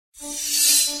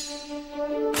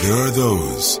There are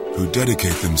those who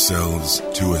dedicate themselves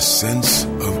to a sense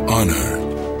of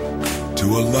honor, to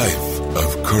a life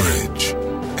of courage,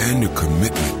 and a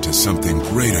commitment to something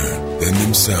greater than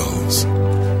themselves.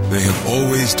 They have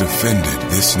always defended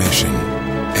this nation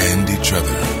and each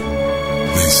other.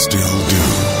 They still do.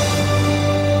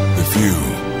 The few,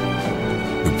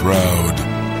 the proud,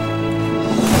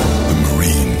 the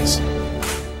Marines.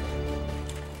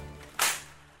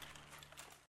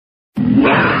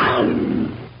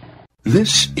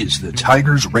 This is the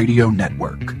Tigers Radio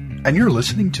Network, and you're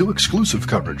listening to exclusive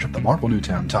coverage of the Marple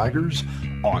Newtown Tigers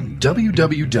on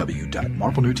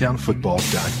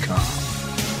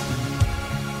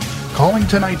www.marplenewtownfootball.com. Calling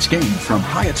tonight's game from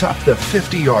high atop the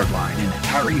 50-yard line in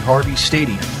Harry Harvey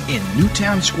Stadium in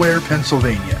Newtown Square,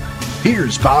 Pennsylvania,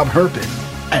 here's Bob Herpin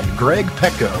and Greg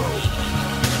Pecco.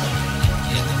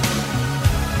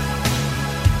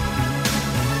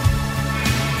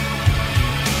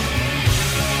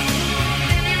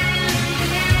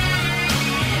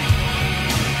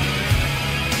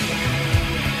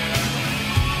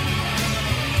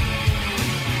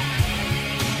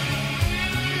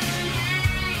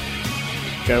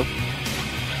 Go.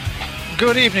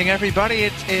 Good evening, everybody.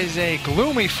 It is a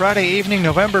gloomy Friday evening,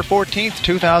 November 14th,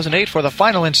 2008, for the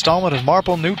final installment of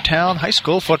Marple Newtown High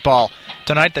School football.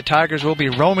 Tonight, the Tigers will be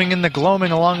roaming in the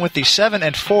gloaming along with the 7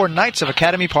 and 4 Knights of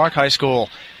Academy Park High School.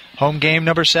 Home game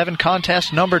number 7,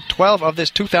 contest number 12 of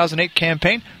this 2008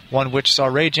 campaign, one which saw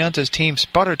Ray Jones's team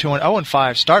sputter to an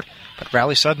 0-5 start, but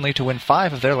rally suddenly to win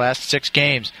 5 of their last 6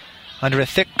 games. Under a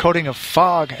thick coating of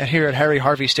fog here at Harry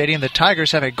Harvey Stadium, the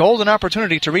Tigers have a golden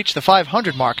opportunity to reach the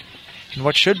 500 mark in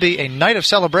what should be a night of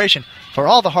celebration for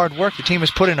all the hard work the team has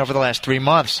put in over the last 3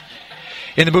 months.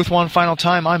 In the booth one final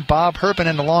time, I'm Bob Herpin,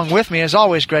 and along with me, as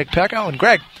always, Greg Pecco. And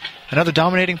Greg, another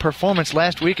dominating performance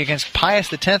last week against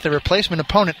Pius X, a replacement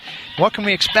opponent. What can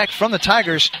we expect from the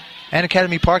Tigers and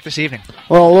Academy Park this evening?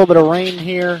 Well, a little bit of rain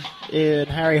here in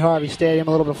Harry Harvey Stadium,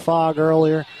 a little bit of fog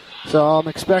earlier. So I'm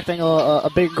expecting a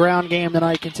big ground game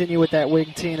tonight, continue with that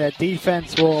wing team. That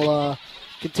defense will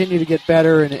continue to get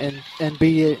better and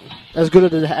be as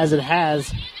good as it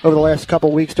has over the last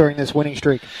couple weeks during this winning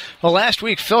streak. Well, last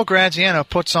week, Phil Graziano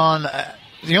puts on,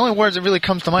 the only words that really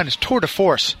comes to mind is tour de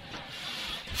force.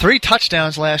 3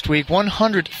 touchdowns last week,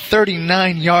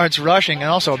 139 yards rushing,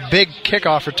 and also a big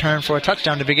kickoff return for a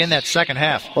touchdown to begin that second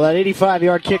half. Well, that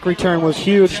 85-yard kick return was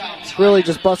huge. Really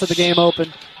just busted the game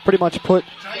open. Pretty much put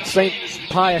St.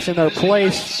 Pius in their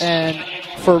place, and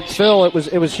for Phil, it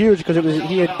was huge because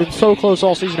he had been so close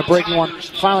all season to breaking one.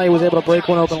 Finally, he was able to break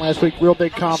one open last week. Real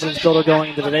big confidence builder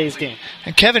going into today's game.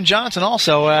 And Kevin Johnson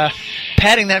also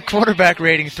padding that quarterback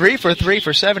rating, 3 for 3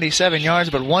 for 77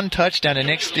 yards, but 1 touchdown to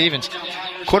Nick Stevens.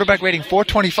 Quarterback rating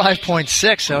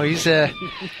 425.6, so he's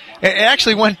it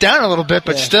actually went down a little bit,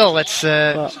 but still, it's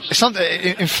something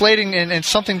inflating and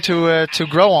something to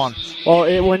grow on.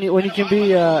 Well, when you can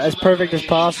be as perfect as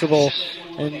possible,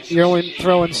 and you're only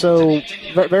throwing so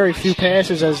very few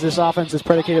passes, as this offense is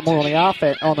predicated more on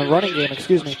the running game.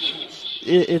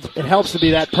 It helps to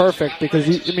be that perfect because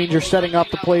it means you're setting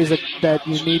up the plays that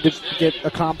you need to get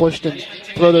accomplished and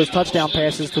throw those touchdown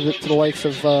passes to the likes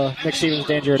of Nick Stevens,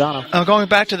 Dan Giordano. Going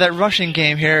back to that rushing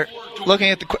game here, looking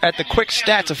at the quick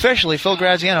stats officially, Phil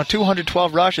Graziano,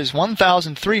 212 rushes,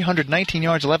 1,319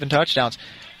 yards, 11 touchdowns.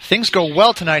 Things go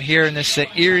well tonight here in this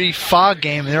eerie fog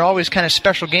game. They're always kind of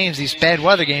special games, these bad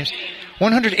weather games.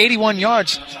 181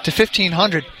 yards to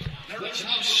 1,500.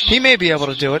 He may be able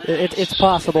to do it. It's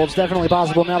possible. It's definitely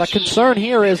possible. Now, the concern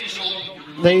here is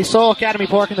they saw Academy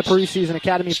Park in the preseason.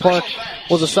 Academy Park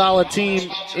was a solid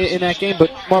team in that game, but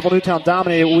Marple Newtown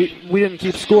dominated. We didn't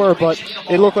keep score, but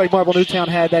it looked like Marple Newtown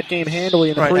had that game handily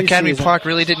in the preseason. Academy Park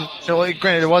really didn't.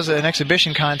 Granted, it was an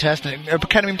exhibition contest, and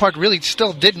Academy Park really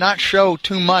still did not show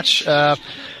too much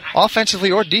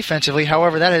offensively or defensively.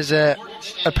 However, that has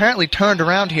apparently turned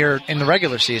around here in the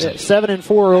regular season. 7 and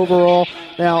 4 overall.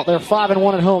 Now they're 5 and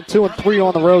 1 at home, 2 and 3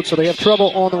 on the road, so they have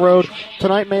trouble on the road.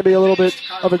 Tonight may be a little bit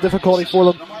of a difficulty for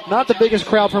them. Not the biggest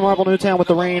crowd for Marple Newtown with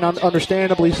the rain,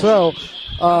 understandably so.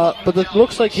 But it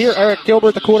looks like here Eric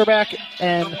Gilbert, the quarterback,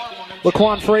 and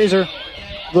Laquan Fraser,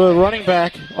 the running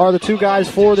back, are the 2 guys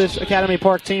for this Academy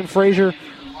Park team. Fraser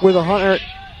with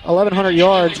 1,100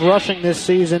 yards rushing this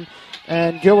season.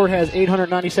 And Gilbert has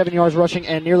 897 yards rushing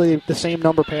and nearly the same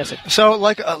number passing. So,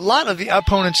 like a lot of the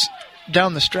opponents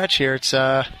down the stretch here, it's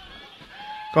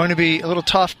going to be a little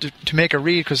tough to make a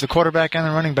read because the quarterback and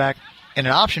the running back in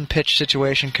an option pitch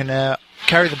situation can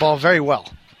carry the ball very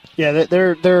well. Yeah,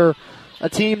 they're a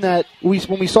team that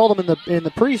when we saw them in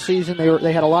the preseason,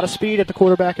 they had a lot of speed at the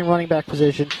quarterback and running back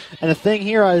position. And the thing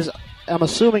here is, I'm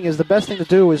assuming is the best thing to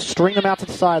do is string them out to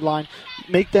the sideline,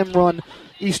 make them run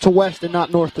east to west and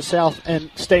not north to south,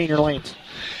 and stay in your lanes.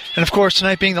 And, of course,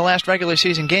 tonight being the last regular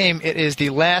season game, it is the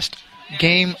last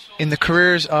game in the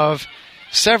careers of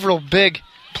several big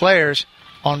players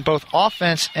on both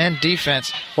offense and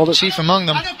defense. Well, chief among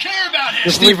them,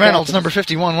 Steve Reynolds, number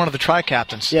 51, one of the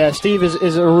tri-captains. Yeah, Steve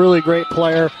is a really great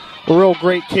player, a real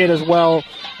great kid as well.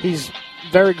 He's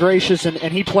very gracious, and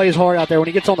he plays hard out there. When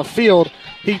he gets on the field,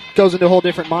 he goes into a whole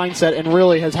different mindset and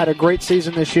really has had a great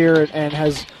season this year and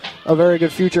has a very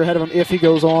good future ahead of him if he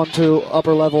goes on to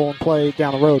upper level and play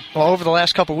down the road. Well, over the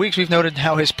last couple of weeks, we've noted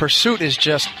how his pursuit is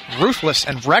just ruthless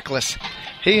and reckless.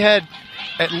 He had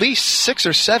at least 6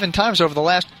 or 7 times over the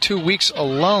last 2 weeks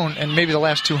alone, and maybe the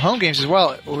last 2 home games as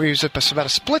well, where he was about a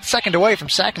split second away from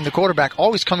sacking the quarterback,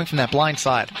 always coming from that blind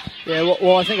side. Yeah,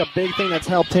 well, I think a big thing that's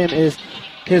helped him is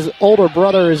his older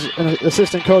brother is an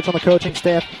assistant coach on the coaching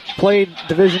staff, played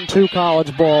Division II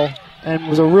college ball, and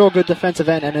was a real good defensive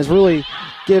end, and has really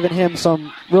given him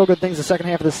some real good things the second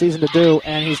half of the season to do,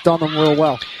 and he's done them real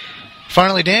well.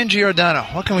 Finally, Dan Giordano.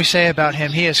 What can we say about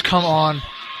him? He has come on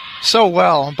so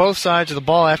well on both sides of the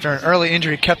ball after an early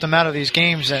injury kept him out of these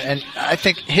games, and I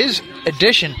think his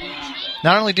addition,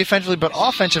 not only defensively but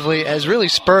offensively, has really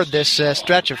spurred this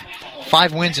stretch of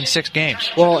 5 wins in 6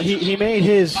 games. Well, he made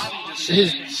his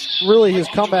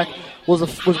comeback was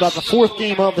about the 4th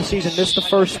game of the season, missed the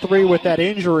first 3 with that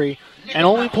injury, and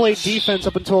only played defense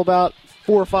up until about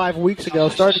 4 or 5 weeks ago.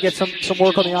 Started to get some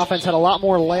work on the offense, had a lot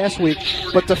more last week,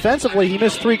 but defensively he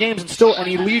missed 3 games and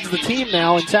he leads the team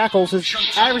now in tackles. Has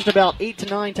averaged about 8 to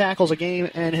 9 tackles a game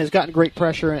and has gotten great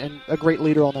pressure and a great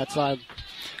leader on that side.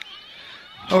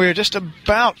 Oh, we are just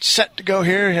about set to go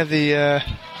here. We have the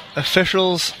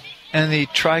officials and the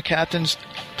tri-captains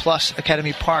plus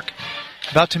Academy Park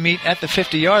about to meet at the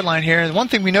 50-yard line here. And one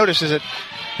thing we noticed is that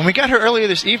when we got here earlier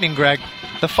this evening, Greg,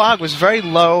 the fog was very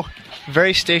low,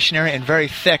 very stationary, and very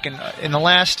thick. And in the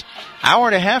last hour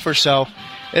and a half or so,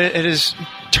 it has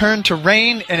turned to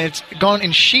rain, and it's gone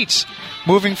in sheets,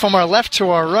 moving from our left to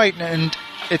our right, and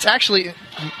it's actually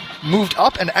moved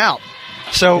up and out.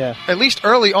 So at least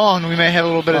early on, we may have a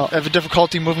little bit of a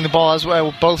difficulty moving the ball as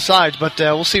well, both sides, but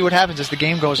we'll see what happens as the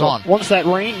game goes on. Once that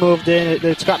rain moved in,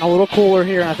 it's gotten a little cooler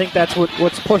here, and I think that's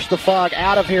what's pushed the fog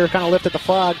out of here, kind of lifted the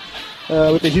fog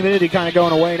with the humidity kind of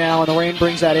going away now, and the rain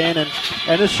brings that in,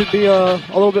 and this should be a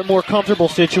little bit more comfortable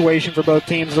situation for both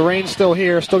teams. The rain's still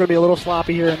here, still going to be a little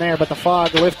sloppy here and there, but the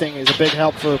fog lifting is a big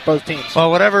help for both teams.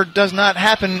 Well, whatever does not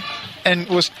happen and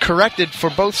was corrected for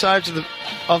both sides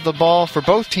of the ball for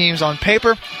both teams on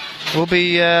paper will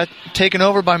be taken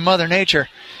over by Mother Nature,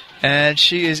 and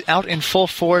she is out in full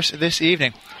force this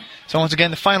evening. So once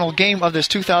again, the final game of this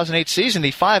 2008 season,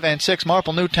 the 5-6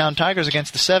 Marple Newtown Tigers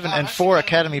against the 7-4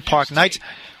 Academy Park Knights.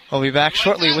 We'll be back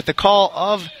shortly with the call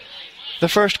of the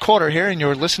first quarter here, and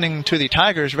you're listening to the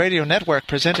Tigers Radio Network,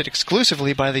 presented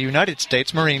exclusively by the United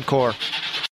States Marine Corps.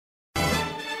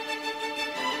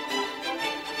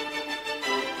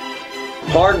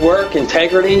 Hard work,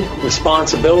 integrity,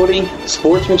 responsibility,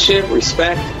 sportsmanship,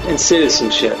 respect, and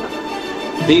citizenship.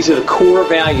 These are the core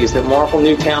values that Marple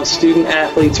Newtown student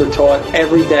athletes are taught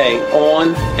every day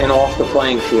on and off the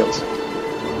playing fields.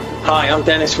 Hi, I'm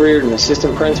Dennis Reardon,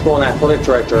 Assistant Principal and Athletic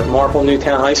Director at Marple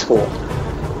Newtown High School.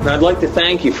 And I'd like to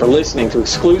thank you for listening to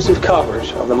exclusive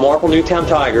coverage of the Marple Newtown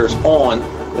Tigers on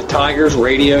the Tigers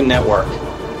Radio Network.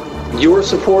 Your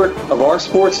support of our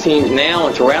sports teams now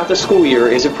and throughout the school year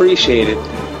is appreciated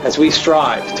as we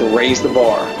strive to raise the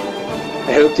bar.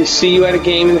 I hope to see you at a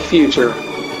game in the future.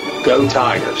 Go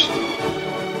Tigers.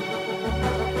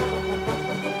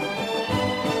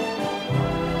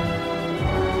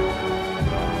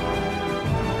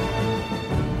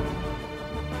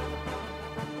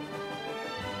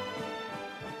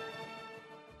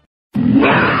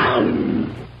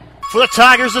 For the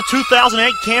Tigers, the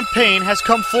 2008 campaign has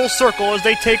come full circle as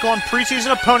they take on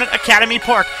preseason opponent Academy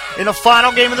Park in the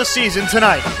final game of the season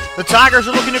tonight. The Tigers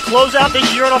are looking to close out this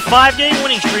year on a 5-game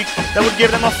winning streak that would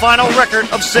give them a final record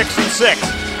of 6-6.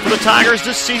 For the Tigers,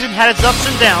 this season had its ups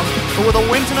and downs, but with a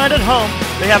win tonight at home,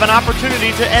 they have an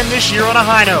opportunity to end this year on a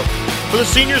high note. For the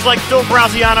seniors like Phil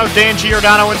Graziano, Dan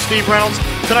Giordano, and Steve Reynolds,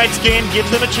 tonight's game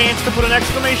gives them a chance to put an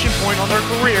exclamation point on their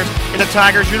careers in a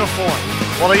Tigers uniform.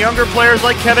 While the younger players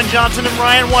like Kevin Johnson and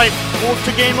Ryan White will look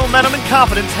to gain momentum and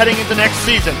confidence heading into next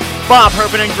season. Bob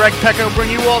Herpin and Greg Pecco bring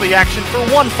you all the action for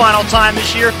one final time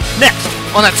this year, next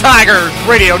on the Tigers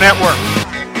Radio Network.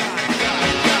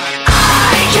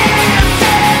 I can't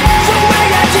stand the way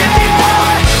I did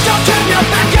before. Don't turn your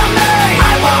back on me.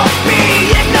 I won't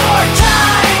be ignored.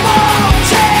 Time won't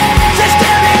change this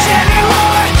damage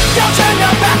anymore. Don't turn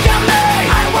your back on me.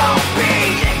 I won't be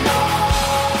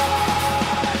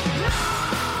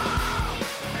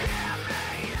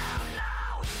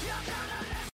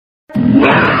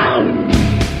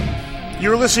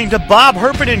listening to Bob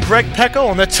Herpin and Greg Pecco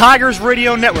on the Tigers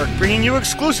Radio Network, bringing you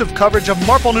exclusive coverage of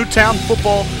Marple Newtown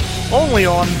football only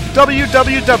on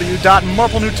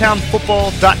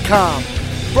www.marplenewtownfootball.com.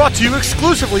 Brought to you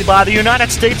exclusively by the United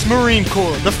States Marine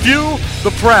Corps. The few, the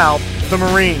proud, the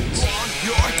Marines.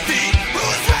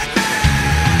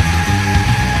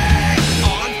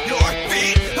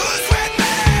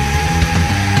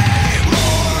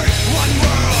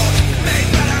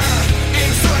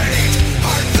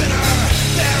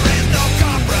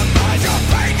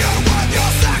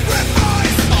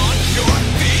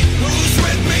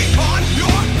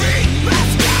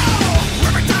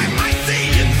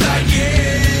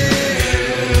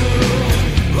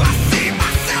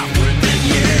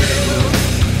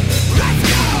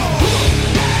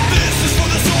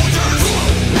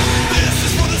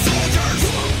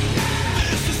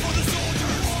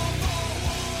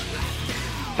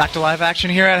 Back to live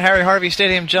action here at Harry Harvey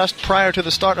Stadium just prior to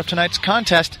the start of tonight's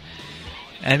contest.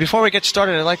 And before we get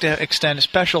started, I'd like to extend a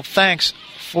special thanks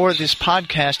for this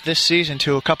podcast this season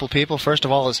to a couple people. First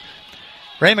of all is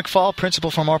Ray McFall,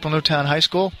 principal for Marple Newtown High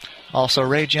School. Also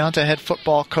Ray Giunta, head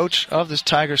football coach of this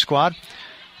Tiger squad.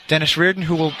 Dennis Reardon,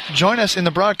 who will join us in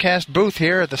the broadcast booth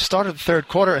here at the start of the third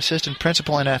quarter, assistant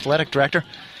principal and athletic director.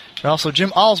 And also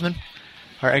Jim Alsman,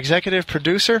 our executive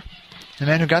producer, the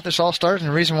man who got this all started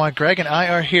and the reason why Greg and I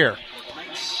are here.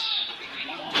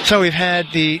 So we've had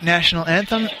the national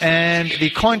anthem and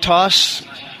the coin toss.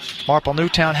 Marple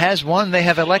Newtown has won. They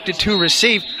have elected to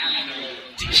receive.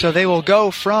 So they will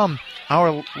go from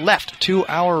our left to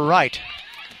our right.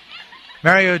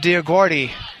 Mario Diaguardi,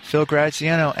 Phil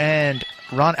Graziano, and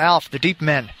Ron Alf, the deep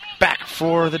men, back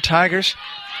for the Tigers.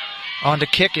 On to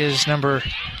kick is number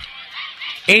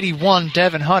 81,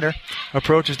 Devin Hunter,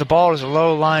 approaches the ball as a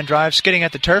low line drive, skidding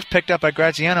at the turf, picked up by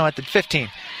Graziano at the 15.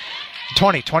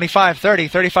 20, 25, 30,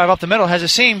 35 up the middle, has a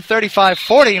seam, 35,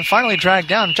 40, and finally dragged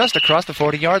down just across the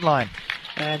 40-yard line.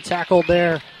 And tackled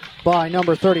there by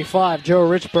number 35, Joe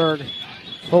Richburg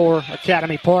for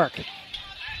Academy Park.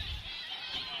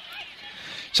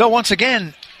 So once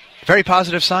again, very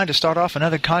positive sign to start off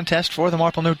another contest for the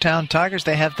Marple Newtown Tigers.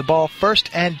 They have the ball 1st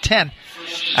and 10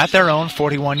 at their own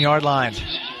 41-yard line.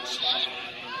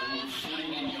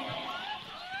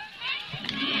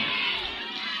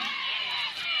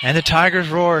 And the Tigers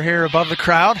roar here above the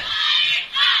crowd.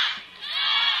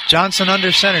 Johnson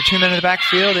under center, 2 men in the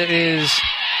backfield. It is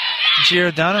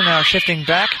Giordano now shifting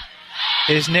back.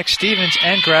 It is Nick Stevens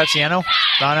and Graziano.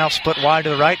 Donnell split wide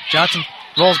to the right. Johnson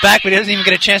rolls back, but he doesn't even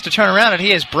get a chance to turn around, and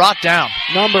he is brought down.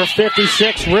 Number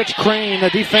 56, Rich Crane,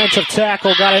 the defensive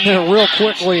tackle, got in there real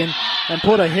quickly and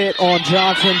put a hit on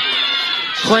Johnson.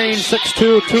 Crane,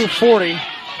 6'2", 240.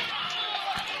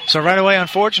 So right away,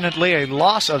 unfortunately, a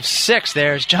loss of 6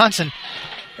 there as Johnson.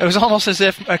 It was almost as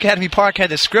if Academy Park had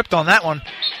the script on that one.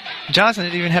 Johnson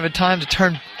didn't even have a time to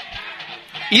turn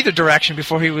either direction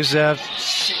before he was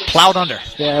plowed under.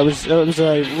 Yeah, there was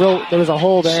a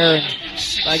hole there, and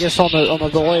I guess on the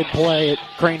delayed play,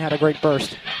 Crane had a great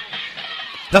burst.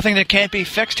 Nothing that can't be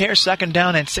fixed here. 2nd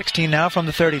down and 16 now from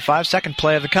the 35. Second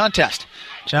play of the contest.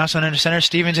 Johnson under center.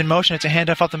 Stevens in motion. It's a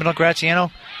handoff up the middle.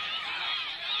 Graziano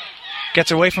gets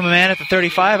away from a man at the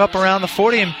 35, up around the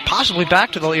 40, and possibly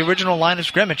back to the original line of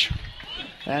scrimmage.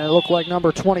 And it looked like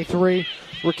number 23,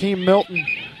 Rakeem Milton,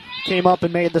 came up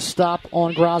and made the stop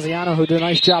on Graziano, who did a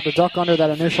nice job to duck under that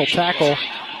initial tackle,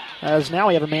 as now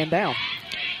we have a man down.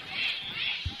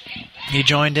 He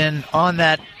joined in on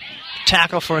that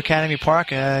tackle for Academy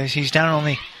Park. He's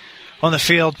down on the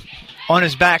field on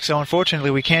his back, so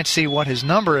unfortunately we can't see what his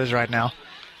number is right now.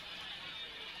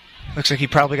 Looks like he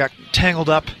probably got tangled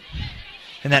up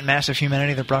in that massive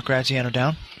humanity that brought Graziano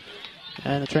down.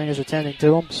 And the trainers are tending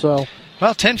to him, so...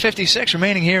 Well, 10:56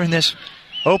 remaining here in this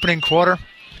opening quarter.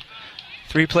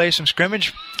 3 plays from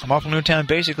scrimmage. Marple Newtown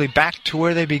basically back to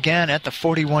where they began at the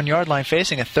 41-yard line,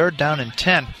 facing a 3rd down and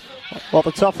 10. Well,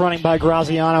 the tough running by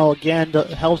Graziano again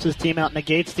helps his team out,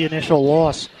 negates the initial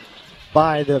loss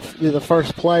by the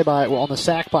first play on the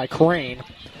sack by Crane,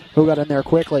 who got in there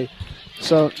quickly.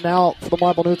 So now for the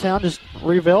Marple Newtown, just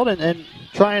rebuild and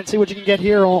try and see what you can get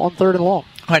here on 3rd and long.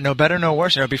 All right, no better, no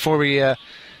worse. Before we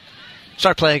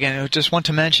start play again, I just want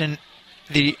to mention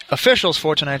the officials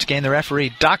for tonight's game. The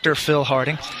referee, Dr. Phil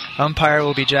Harding. Umpire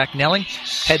will be Jack Nelling.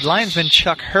 Head linesman,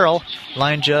 Chuck Hurl.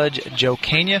 Line judge, Joe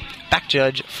Kania. Back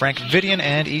judge, Frank Vidian.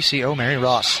 And ECO, Mary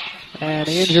Ross. And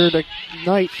the injured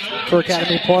tonight for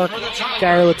Academy Park,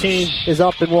 Gary Latine, is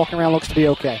up and walking around, looks to be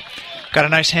okay. Got a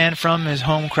nice hand from his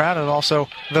home crowd and also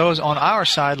those on our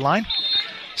sideline.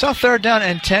 So 3rd down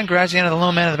and 10. Graziano, the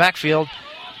lone man in the backfield.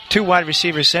 2 wide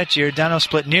receivers set. Giordano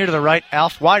split near to the right.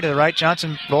 Alf wide to the right.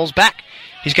 Johnson rolls back.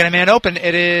 He's got a man open.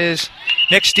 It is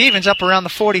Nick Stevens up around the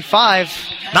 45.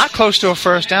 Not close to a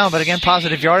first down, but again,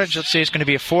 positive yardage. Let's see, it's going to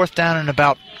be a 4th down and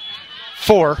about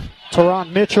 4.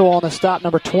 Teron Mitchell on the stop,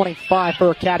 number 25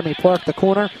 for Academy Park, the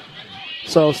corner.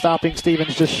 So stopping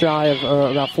Stevens just shy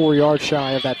of about 4 yards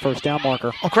shy of that first down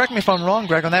marker. Well, correct me if I'm wrong,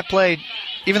 Greg. On that play,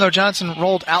 even though Johnson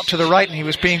rolled out to the right and he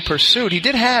was being pursued, he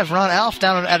did have Ron Alf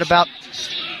down at about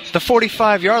the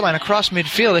 45-yard line across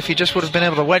midfield if he just would have been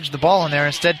able to wedge the ball in there.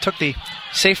 Instead, took the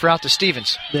safe route to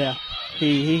Stevens. Yeah,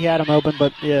 he had him open,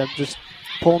 but yeah, just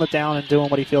pulling it down and doing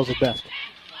what he feels is best.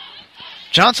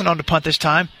 Johnson on to punt this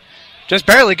time. Just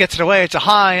barely gets it away. It's a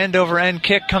high end-over-end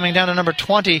kick coming down to number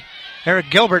 20, Eric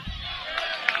Gilbert,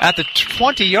 at the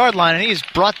 20-yard line, and he's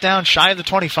brought down shy of the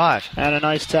 25. And a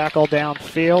nice tackle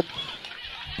downfield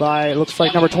by, it looks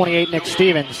like, number 28, Nick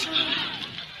Stevens.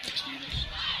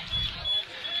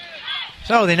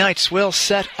 So the Knights will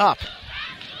set up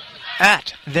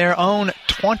at their own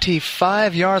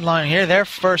 25-yard line here, their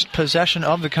first possession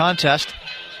of the contest.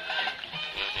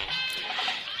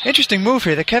 Interesting move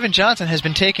here that Kevin Johnson has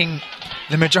been taking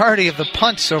the majority of the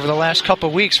punts over the last couple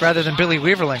of weeks rather than Billy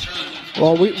Weaverling.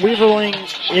 Well, Weaverling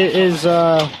is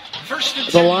the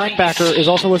linebacker, is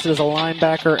also listed as a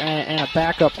linebacker and a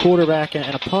backup quarterback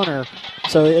and a punter.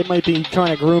 So it might be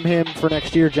trying to groom him for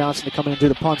next year, Johnson, to come in and do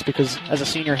the punts, because as a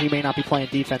senior, he may not be playing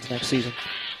defense next season.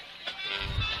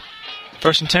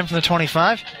 1st and 10 from the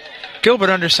 25. Gilbert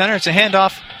under center. It's a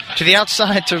handoff to the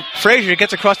outside to Frazier. It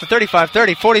gets across the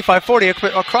 35-30,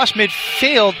 45-40, across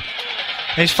midfield.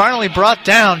 And he's finally brought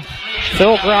down.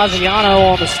 Phil Graziano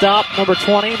on the stop, number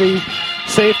 20, the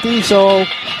safety. So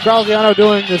Graziano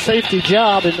doing the safety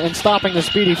job and stopping the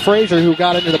speedy Frazier, who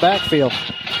got into the backfield.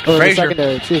 Or the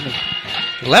secondary, excuse me.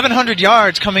 1,100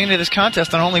 yards coming into this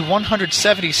contest on only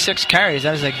 176 carries.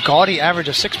 That is a gaudy average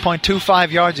of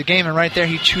 6.25 yards a game, and right there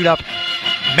he chewed up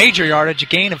major yardage, a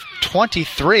gain of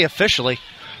 23 officially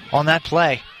on that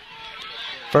play.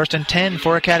 1st and 10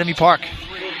 for Academy Park.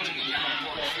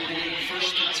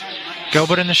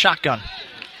 Gilbert in the shotgun.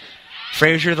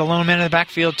 Frazier, the lone man in the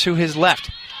backfield, to his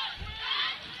left.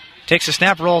 Takes a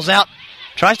snap, rolls out.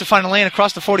 Tries to find a lane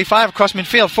across the 45, across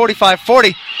midfield.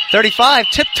 45-40, 35,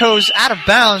 tiptoes out of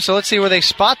bounds. So let's see where they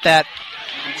spot that.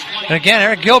 And again,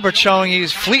 Eric Gilbert showing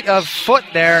he's fleet of foot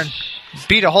there and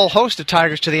beat a whole host of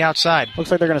Tigers to the outside. Looks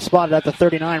like they're going to spot it at the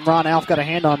 39. Ron Alf got a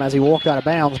hand on him as he walked out of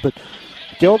bounds. But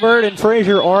Gilbert and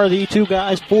Frazier are the two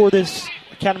guys for this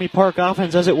Academy Park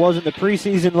offense as it was in the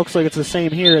preseason. Looks like it's the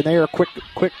same here, and they are quick.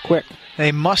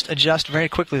 They must adjust very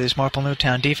quickly, this Marple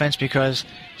Newtown defense, because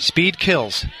speed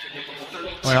kills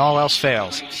when all else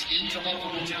fails.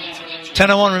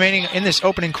 10:01 remaining in this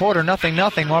opening quarter.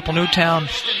 0-0. Marple Newtown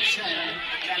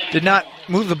did not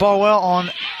move the ball well on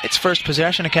its first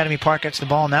possession. Academy Park gets the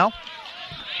ball now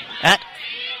at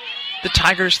the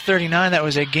Tigers' 39. That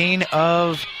was a gain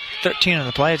of 13 on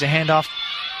the play. It's a handoff,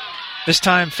 this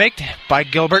time faked by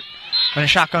Gilbert. When a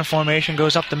shotgun formation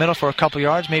goes up the middle for a couple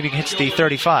yards, maybe hits the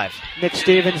 35. Nick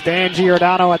Stevens, Dan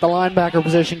Giordano at the linebacker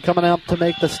position coming up to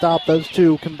make the stop. Those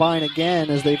two combine again,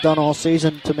 as they've done all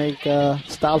season, to make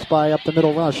stops by up the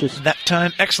middle rushes. That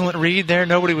time, excellent read there.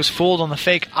 Nobody was fooled on the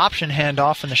fake option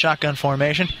handoff in the shotgun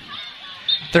formation.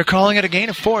 They're calling it a gain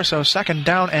of 4, so 2nd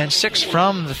down and 6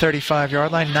 from the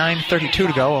 35-yard line. 9:32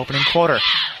 to go, opening quarter.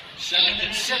 2nd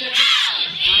and 6.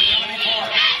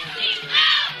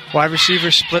 Wide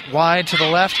receiver split wide to the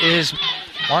left is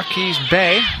Marquise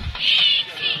Bay.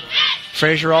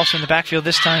 Frazier also in the backfield,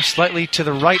 this time slightly to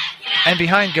the right and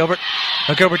behind Gilbert.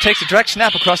 But Gilbert takes a direct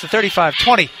snap across the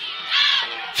 35-20.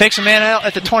 Fakes a man out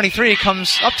at the 23,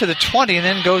 comes up to the 20, and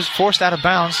then goes forced out of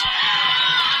bounds.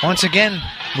 Once again,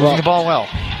 moving the ball well.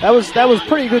 That was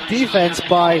pretty good defense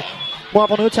by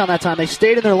Marple Newtown that time. They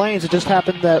stayed in their lanes. It just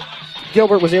happened that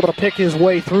Gilbert was able to pick his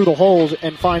way through the holes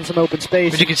and find some open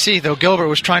space. But you can see, though, Gilbert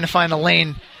was trying to find a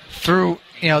lane through,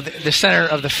 the center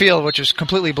of the field, which was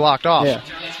completely blocked off. Yeah.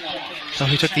 So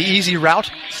he took the easy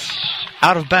route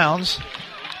out of bounds.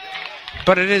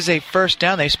 But it is a 1st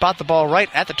down. They spot the ball right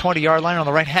at the 20-yard line on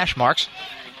the right hash marks.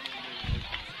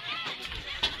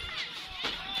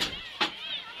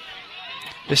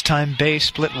 This time, Bay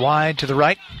split wide to the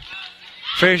right.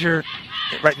 Frazier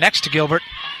right next to Gilbert.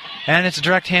 And it's a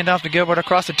direct handoff to Gilbert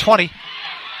across the 20.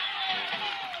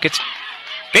 Gets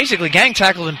basically gang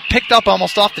tackled and picked up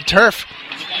almost off the turf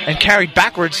and carried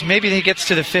backwards. Maybe he gets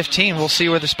to the 15. We'll see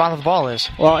where the spot of the ball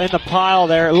is. Well, in the pile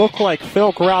there, it looked like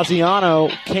Phil Graziano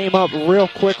came up real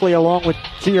quickly along with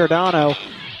Giordano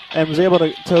and was able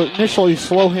to initially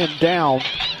slow him down.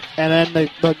 And then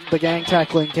the gang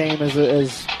tackling came as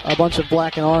a bunch of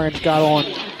black and orange got on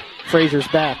Frazier's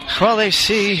back. Well, they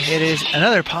see it is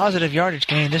another positive yardage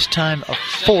gain, this time of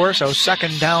 4, so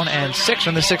 2nd down and 6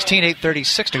 from the 16,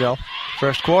 8:36 to go,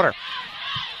 first quarter.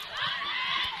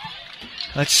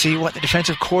 Let's see what the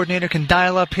defensive coordinator can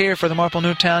dial up here for the Marple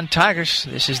Newtown Tigers.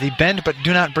 This is the bend but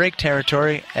do not break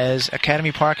territory as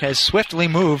Academy Park has swiftly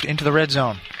moved into the red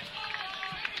zone.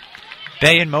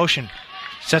 Bay in motion.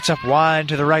 Sets up wide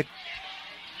to the right.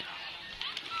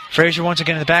 Frazier once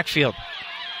again in the backfield.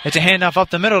 It's a handoff up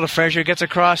the middle to Frazier. Gets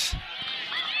across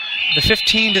the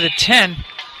 15 to the 10.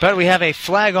 But we have a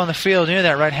flag on the field near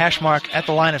that right hash mark at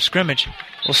the line of scrimmage.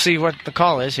 We'll see what the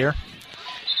call is here.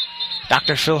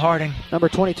 Dr. Phil Harding. Number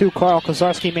 22, Carl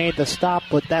Kozarski, made the stop,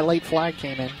 but that late flag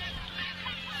came in.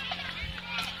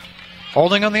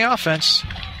 Holding on the offense.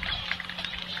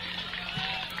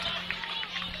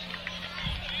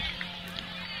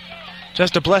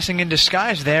 Just a blessing in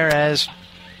disguise there as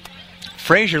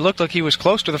Frazier looked like he was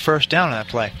close to the first down on that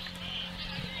play.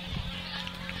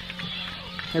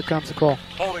 Here comes the call.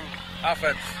 Holding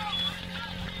offense.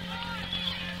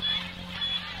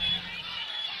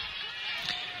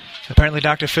 Apparently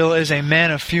Dr. Phil is a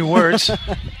man of few words.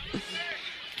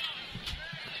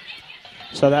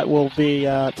 So that will be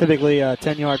typically a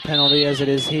 10-yard penalty as it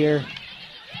is here.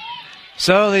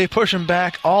 So they push him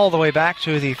back all the way back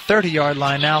to the 30-yard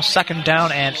line now, 2nd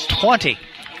down and 20.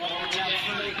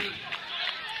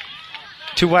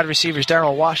 Two wide receivers,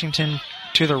 Darrell Washington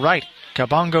to the right,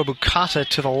 Kabongo Bukasa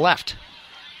to the left.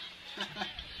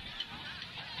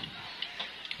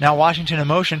 Now Washington in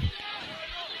motion.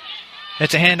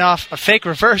 It's a handoff, a fake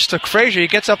reverse to Frazier. He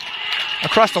gets up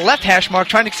across the left hash mark,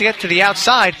 trying to get to the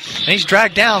outside, and he's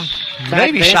dragged down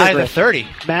maybe shy of the 30.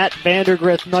 Matt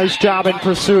Vandergrift, nice job in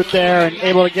pursuit there and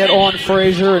able to get on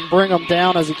Frazier and bring him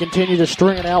down as he continued to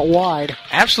string it out wide.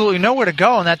 Absolutely nowhere to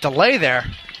go on that delay there.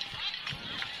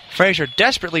 Frazier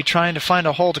desperately trying to find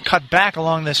a hole to cut back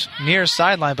along this near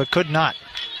sideline, but could not.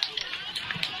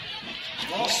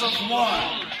 Loss of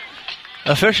 1.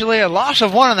 Officially a loss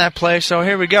of 1 on that play, so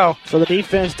here we go. So the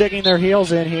defense digging their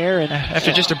heels in here. And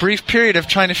after just a brief period of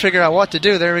trying to figure out what to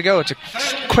do, there we go. It's a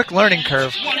quick learning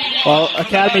curve. Well,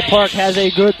 Academy Park has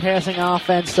a good passing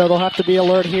offense, so they'll have to be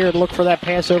alert here to look for that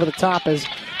pass over the top as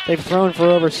they've thrown for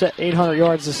over 800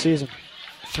 yards this season.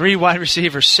 3 wide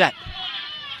receivers set.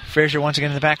 Frazier once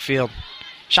again in the backfield.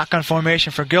 Shotgun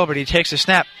formation for Gilbert. He takes the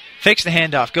snap, fakes the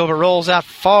handoff. Gilbert rolls out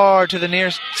far to the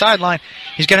near sideline.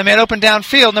 He's got a man open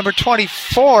downfield, number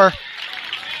 24,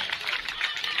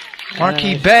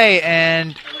 Marquis Bay,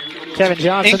 and Kevin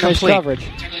Johnson, incomplete. nice coverage.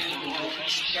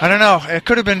 I don't know. It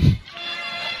could have been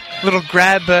a little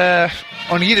grab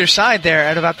on either side there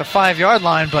at about the 5-yard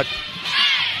line, but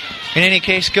in any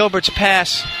case, Gilbert's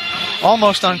pass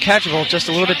almost uncatchable, just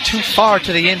a little bit too far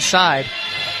to the inside.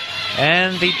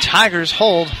 And the Tigers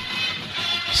hold.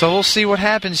 So we'll see what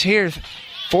happens here.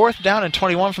 4th down and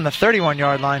 21 from the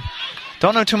 31-yard line.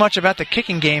 Don't know too much about the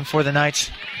kicking game for the Knights.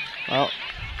 Well,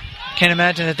 can't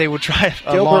imagine that they would try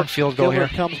a long field goal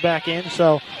Gilbert here. Comes back in,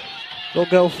 so they'll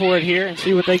go for it here and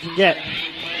see what they can get.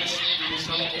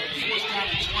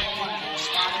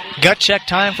 Gut check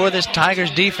time for this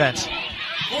Tigers defense.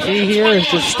 Key here is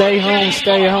to stay home,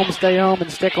 stay home, stay home,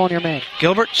 and stick on your man.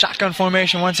 Gilbert, shotgun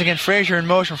formation once again. Frazier in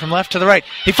motion from left to the right.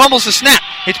 He fumbles the snap.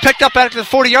 It's picked up out to the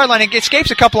 40-yard line. He escapes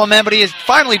a couple of men, but he is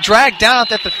finally dragged down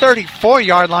at the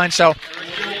 34-yard line. So,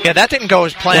 yeah, that didn't go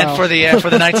as planned for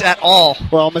the Knights at all.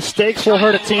 Well, mistakes will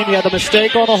hurt a team. You had the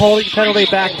mistake on the holding penalty,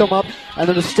 backed them up, and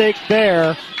the mistake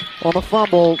there on the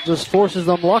fumble just forces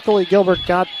them. Luckily, Gilbert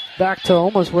got back to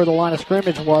almost where the line of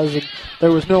scrimmage was, and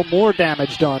there was no more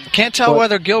damage done. Can't tell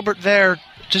whether Gilbert there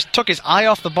just took his eye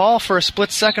off the ball for a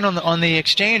split second on the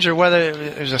exchange, or whether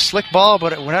it was a slick ball,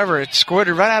 but whatever, it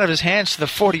squirted right out of his hands to the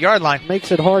 40-yard line.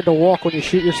 Makes it hard to walk when you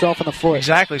shoot yourself in the foot.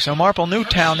 Exactly. So Marple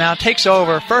Newtown now takes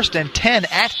over 1st and 10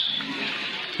 at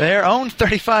their own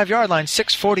 35-yard line.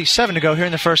 6:47 to go here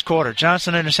in the first quarter.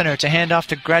 Johnson under center. It's a handoff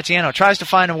to Graziano. Tries to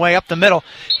find a way up the middle.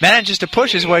 Manages to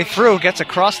push his way through. Gets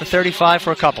across the 35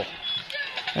 for a couple.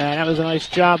 And that was a nice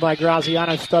job by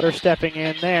Graziano, stutter stepping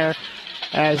in there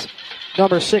as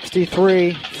number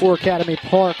 63 for Academy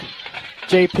Park,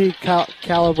 J.P.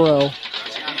 Calabro,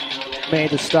 made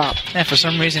the stop. And for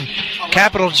some reason,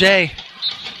 capital J,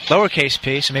 lowercase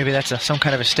p, so maybe that's some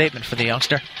kind of a statement for the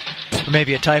youngster. Or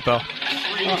maybe a typo.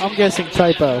 I'm guessing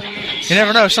typo. You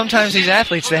never know. Sometimes these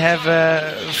athletes, they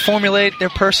have formulate their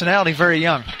personality very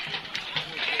young.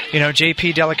 You know,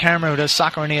 J.P. Delacamera, who does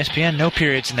soccer on ESPN, no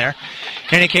periods in there.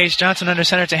 In any case, Johnson under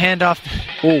center. It's a handoff.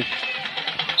 Ooh.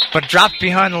 But dropped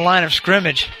behind the line of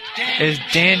scrimmage is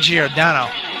Dan Giordano.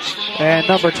 And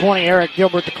number 20, Eric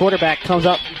Gilbert, the quarterback, comes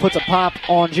up and puts a pop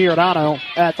on Giordano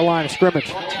at the line of scrimmage.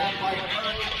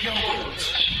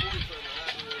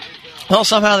 Well,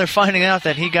 somehow they're finding out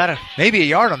that he got maybe a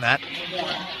yard on that.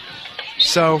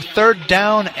 So 3rd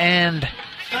down and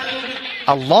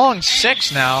a long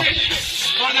 6 now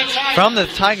from the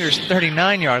Tigers'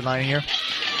 39-yard line here.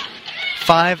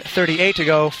 5:38 to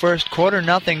go, first quarter,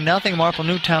 0-0. Marple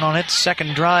Newtown on its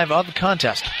second drive of the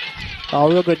contest. A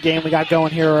real good game we got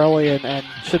going here early and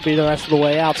should be the rest of the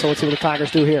way out, so let's see what the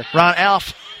Tigers do here. Ron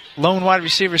Alf, lone wide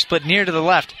receiver, split near to the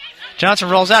left. Johnson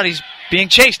rolls out. He's being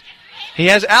chased. He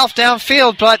has Alf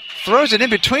downfield, but throws it in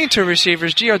between 2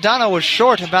 receivers. Giordano was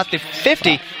short about the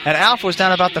 50, and Alf was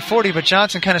down about the 40, but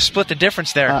Johnson kind of split the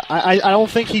difference there. I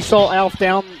don't think he saw Alf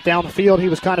down the field. He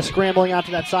was kind of scrambling out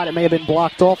to that side. It may have been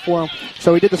blocked off for him.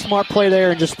 So he did the smart play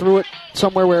there and just threw it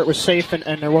somewhere where it was safe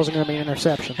and there wasn't going to be an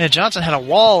interception. Yeah, Johnson had a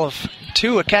wall of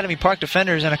 2 Academy Park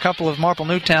defenders and a couple of Marple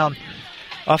Newtown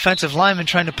offensive linemen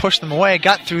trying to push them away.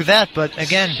 Got through that, but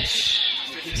again,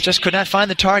 just could not find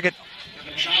the target.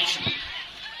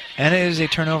 And it is a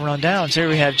turnover on downs. Here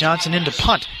we have Johnson into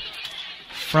punt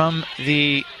from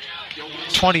the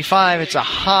 25. It's a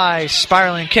high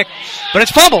spiraling kick, but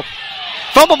it's fumbled.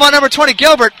 Fumbled by number 20,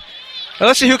 Gilbert. Now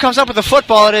let's see who comes up with the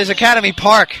football. It is Academy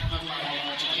Park.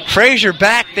 Frazier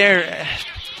back there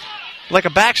like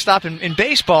a backstop in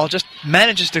baseball, just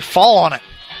manages to fall on it.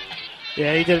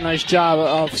 Yeah, he did a nice job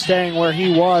of staying where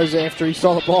he was after he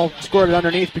saw the ball squirted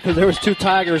underneath, because there was 2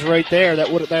 Tigers right there that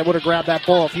would have grabbed that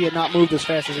ball if he had not moved as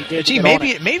fast as he did. Gee,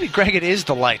 maybe Greg, it is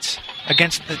the lights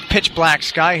against the pitch black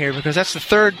sky here, because that's the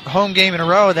 3rd home game in a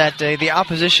row that the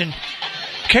opposition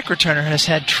kick returner has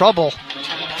had trouble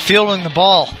fielding the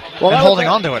ball and holding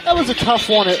onto it. That was a tough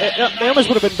one. It almost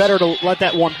would have been better to let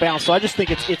that one bounce. So I just think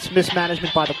it's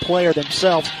mismanagement by the player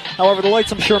themselves. However, the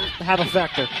lights, I'm sure, have a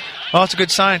factor. Well, it's a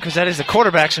good sign because that is the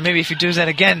quarterback, so maybe if he does that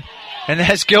again, and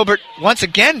as Gilbert once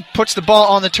again puts the ball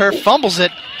on the turf, fumbles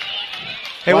it.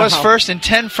 It was 1st and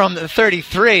 10 from the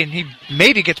 33, and he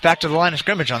maybe gets back to the line of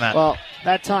scrimmage on that. Well,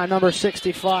 that time, number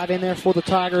 65 in there for the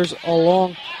Tigers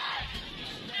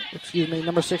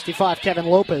number 65, Kevin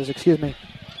Lopez,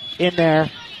 in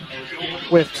there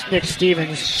with Nick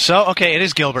Stevens. So, okay, it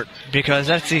is Gilbert, because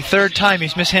that's the 3rd time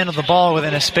he's mishandled the ball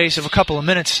within a space of a couple of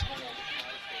minutes.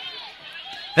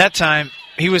 That time,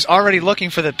 he was already looking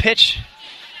for the pitch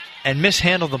and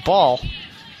mishandled the ball.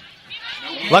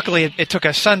 Luckily, it took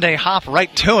a Sunday hop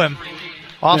right to him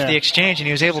off the exchange, and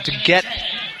he was able to get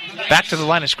back to the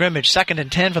line of scrimmage. 2nd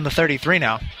and 10 from the 33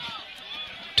 now.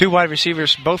 2 wide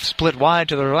receivers, both split wide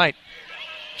to the right.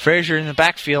 Frazier in the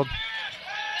backfield.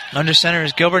 Under center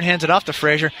as Gilbert hands it off to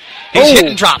Frazier. He's hit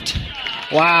and dropped.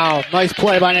 Wow, nice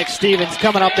play by Nick Stevens.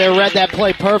 Coming up there, read that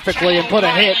play perfectly and put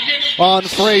a hit on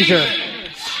Frazier.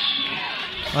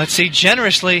 Let's see,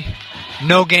 generously,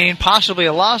 no gain, possibly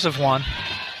a loss of 1.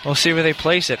 We'll see where they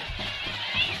place it.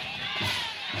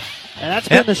 And that's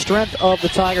been the strength of the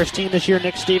Tigers team this year.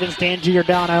 Nick Stevens, Dan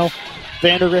Giordano,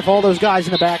 Vandergriff, all those guys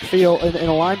in the backfield in the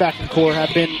linebacking core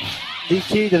have been the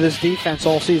key to this defense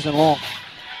all season long.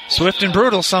 Swift and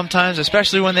brutal sometimes,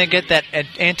 especially when they get that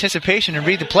anticipation and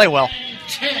read the play well.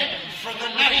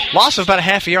 Loss of about a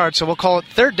half a yard, so we'll call it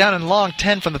 3rd down and long,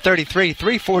 10 from the 33.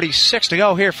 3:46 to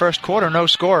go here, first quarter, no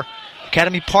score.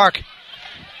 Academy Park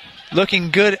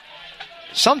looking good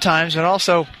sometimes, but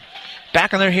also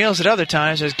back on their heels at other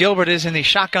times, as Gilbert is in the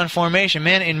shotgun formation.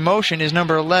 Man in motion is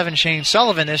number 11, Shane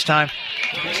Sullivan this time.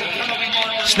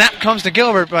 Snap comes to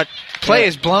Gilbert, but play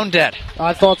is blown dead.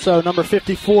 I thought so. Number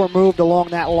 54 moved along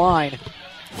that line.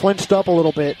 Flinched up a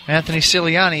little bit. Anthony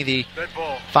Ciliani, the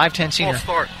 5'10 senior. Full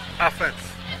start. Offense.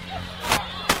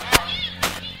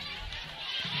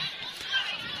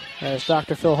 There's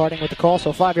Dr. Phil Harding with the call,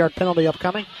 so 5-yard penalty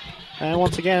upcoming. And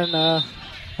once again,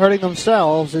 hurting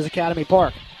themselves is Academy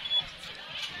Park.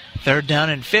 3rd down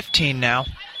and 15 now.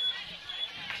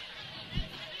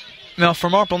 Now, for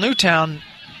Marple Newtown,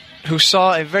 who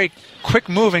saw a very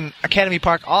quick-moving Academy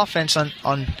Park offense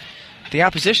on the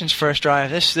opposition's first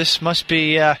drive, this must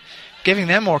be giving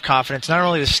them more confidence. Not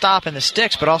only the stop and the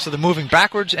sticks, but also the moving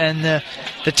backwards and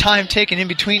the time taken in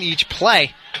between each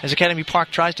play as Academy Park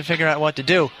tries to figure out what to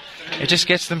do. It just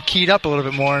gets them keyed up a little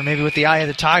bit more, and maybe with the eye of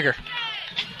the tiger.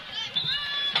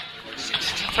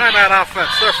 Timeout offense,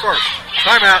 they're first.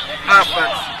 Timeout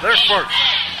offense, they're first.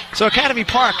 So Academy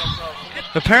Park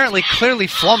apparently clearly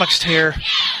flummoxed here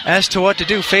as to what to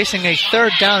do, facing a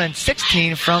 3rd down and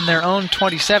 16 from their own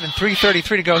 27.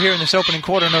 3:33 to go here in this opening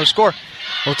quarter, no score.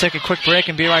 We'll take a quick break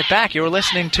and be right back. You're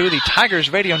listening to the Tigers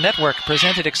Radio Network,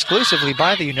 presented exclusively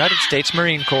by the United States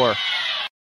Marine Corps.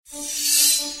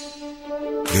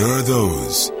 There are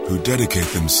those who dedicate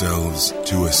themselves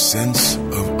to a sense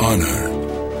of honor,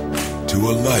 to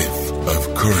a life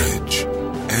of courage,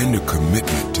 and a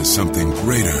commitment to something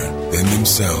greater than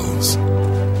themselves.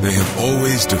 They have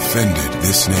always defended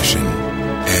this nation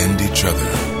and each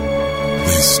other.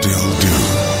 They still do.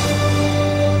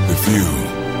 The few,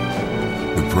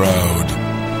 the proud,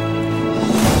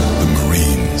 the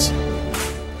Marines.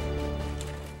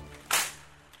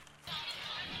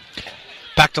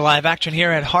 Back to live action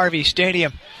here at Harvey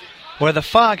Stadium, where the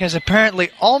fog has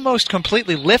apparently almost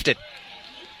completely lifted.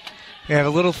 We have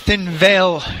a little thin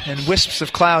veil and wisps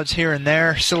of clouds here and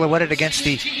there silhouetted against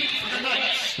the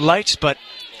lights, but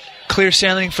clear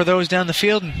sailing for those down the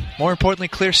field, and more importantly,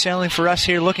 clear sailing for us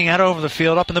here looking out over the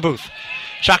field up in the booth.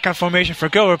 Shotgun formation for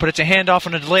Gilbert, but it's a handoff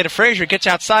on a delay to Frazier. Gets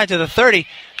outside to the 30,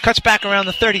 cuts back around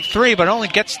the 33, but only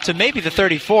gets to maybe the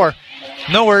 34.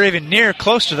 Nowhere even near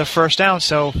close to the first down,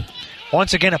 so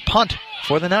once again a punt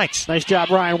for the Knights. Nice job,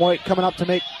 Ryan White, coming up to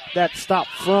make that stop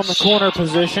from the corner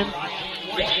position.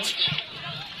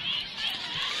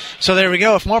 So there we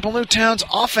go. If Marple Newtown's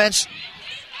offense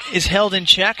is held in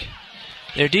check,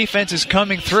 their defense is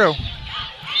coming through.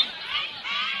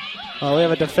 Well, we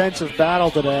have a defensive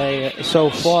battle today so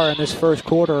far in this first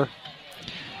quarter.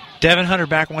 Devin Hunter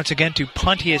back once again to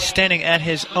punt. He is standing at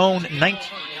his own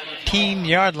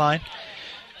 19-yard line.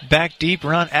 Back deep,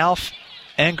 run Alf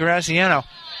and Graziano.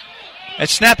 That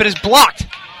snap, it is blocked.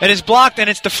 It is blocked and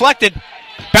it's deflected.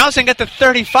 Bouncing at the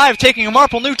 35, taking a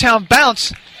Marple Newtown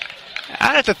bounce.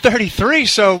 Out at the 33,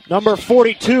 so... Number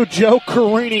 42, Joe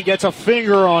Carini, gets a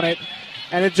finger on it,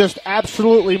 and it just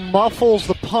absolutely muffles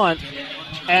the punt,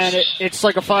 and it's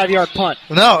like a 5-yard punt.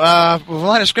 No,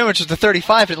 line of scrimmage is the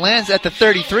 35. It lands at the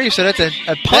 33, so that's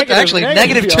a punt,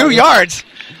 negative 2 yards.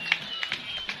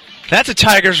 That's a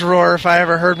Tigers roar if I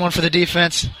ever heard one for the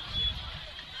defense.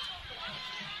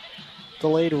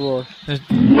 Delayed roar. There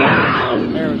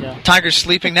we go. Tigers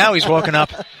sleeping now. He's woken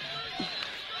up.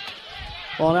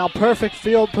 Well, now perfect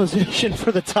field position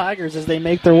for the Tigers as they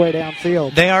make their way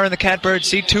downfield. They are in the catbird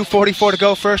seat. 2:44 to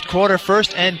go first quarter.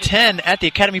 1st and 10 at the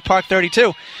Academy Park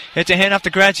 32. It's a handoff to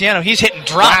Graziano. He's hit and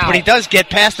dropped, but he does get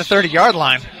past the 30-yard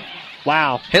line.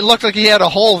 Wow. It looked like he had a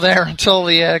hole there until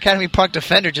the Academy Park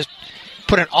defender just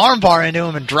put an arm bar into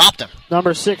him and dropped him.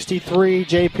 Number 63,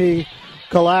 J.P.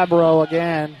 Calabro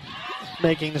again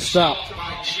making the stop.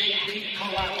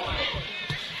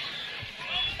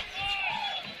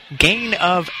 Gain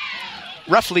of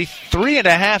roughly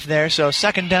 3.5 there, so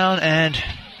second down and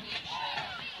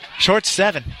short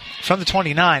 7 from the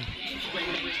 29.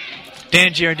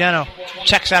 Dan Giordano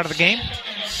checks out of the game.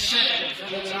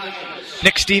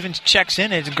 Nick Stevens checks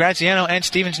in. It's Graziano and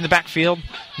Stevens in the backfield.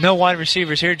 No wide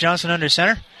receivers here. Johnson under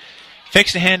center.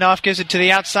 Fakes the handoff, gives it to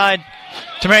the outside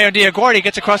to Mario Diaguardi.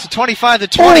 Gets across the 25, the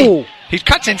 20. Ooh. He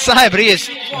cuts inside, but he is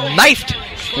knifed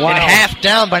in half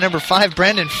down by number 5,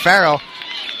 Brandon Farrow.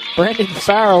 Brandon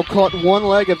Farrow caught one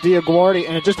leg of Diaguardi,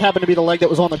 and it just happened to be the leg that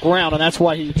was on the ground, and that's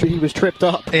why he was tripped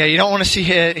up. Yeah, you don't want to see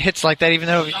hits like that, even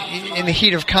though in the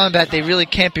heat of combat they really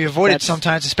can't be avoided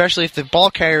sometimes, especially if the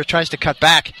ball carrier tries to cut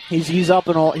back. He's up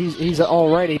and all. He's all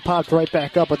right. He popped right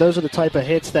back up, but those are the type of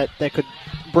hits that could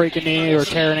break a knee or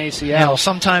tear an ACL. Yeah, well,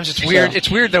 sometimes it's weird. It's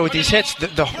weird though with these hits.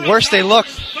 The worse they look,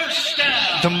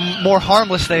 the more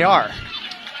harmless they are.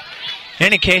 In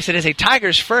any case, it is a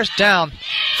Tigers first down.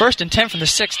 1st and 10 from the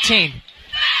 16.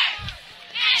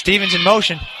 Stevens in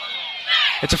motion.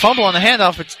 It's a fumble on the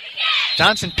handoff, but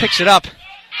Johnson picks it up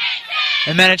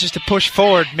and manages to push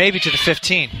forward, maybe to the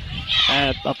 15.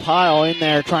 And a pile in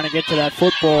there trying to get to that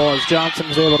football as Johnson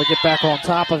was able to get back on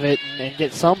top of it and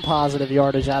get some positive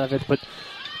yardage out of it. But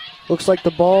looks like the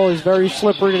ball is very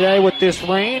slippery today with this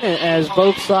rain as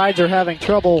both sides are having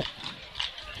trouble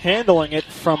handling it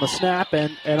from a snap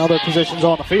and other positions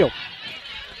on the field.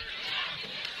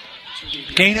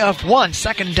 Gain of 1,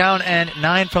 2nd down and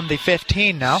 9 from the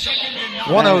 15 now.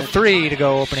 1:03 to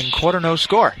go opening quarter, no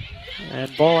score.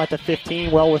 And ball at the 15,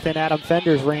 well within Adam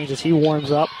Fender's range as he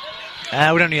warms up. We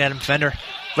don't need Adam Fender.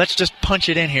 Let's just punch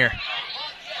it in here.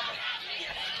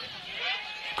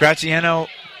 Graziano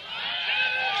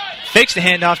fakes the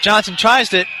handoff. Johnson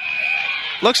tries it.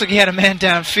 Looks like he had a man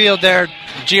downfield there.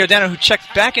 Giordano, who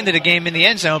checked back into the game in the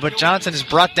end zone, but Johnson is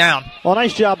brought down. Well,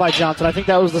 nice job by Johnson. I think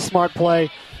that was the smart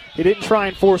play. He didn't try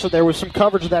and force it. There was some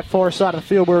coverage of that far side of the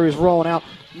field where he was rolling out.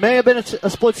 May have been a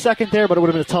split second there, but it would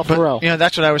have been a tough throw. You know,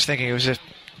 that's what I was thinking. It was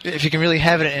if you can really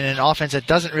have it in an offense that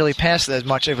doesn't really pass as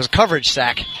much, it was a coverage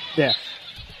sack. Yeah.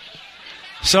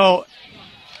 So,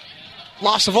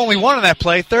 loss of only 1 on that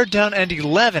play. 3rd down and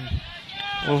 11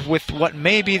 with what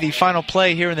may be the final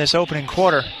play here in this opening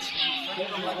quarter.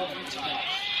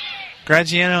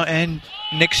 Graziano and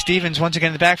Nick Stevens once again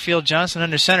in the backfield. Johnson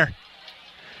under center.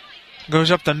 Goes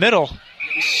up the middle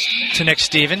to Nick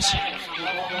Stevens.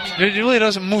 It really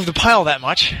doesn't move the pile that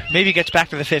much. Maybe gets back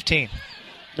to the 15.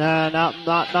 Nah,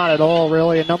 not at all,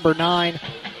 really. And number 9,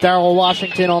 Darrell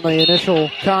Washington on the initial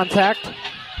contact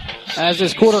as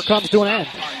this quarter comes to an end.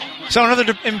 So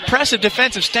another impressive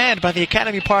defensive stand by the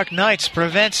Academy Park Knights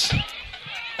prevents,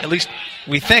 at least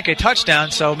we think, a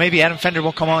touchdown. So maybe Adam Fender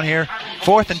will come on here.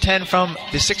 4th and 10 from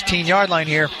the 16-yard line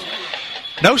here.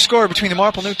 No score between the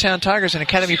Marple Newtown Tigers and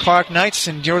Academy Park Knights,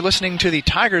 and you're listening to the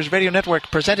Tigers Radio Network,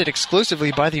 presented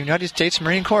exclusively by the United States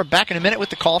Marine Corps. Back in a minute with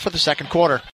the call for the second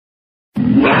quarter.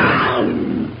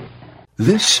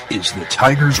 This is the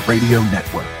Tigers Radio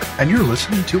Network, and you're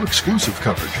listening to exclusive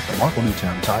coverage of the Marple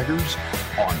Newtown Tigers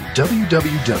on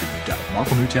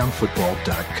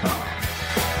www.marplenewtownfootball.com.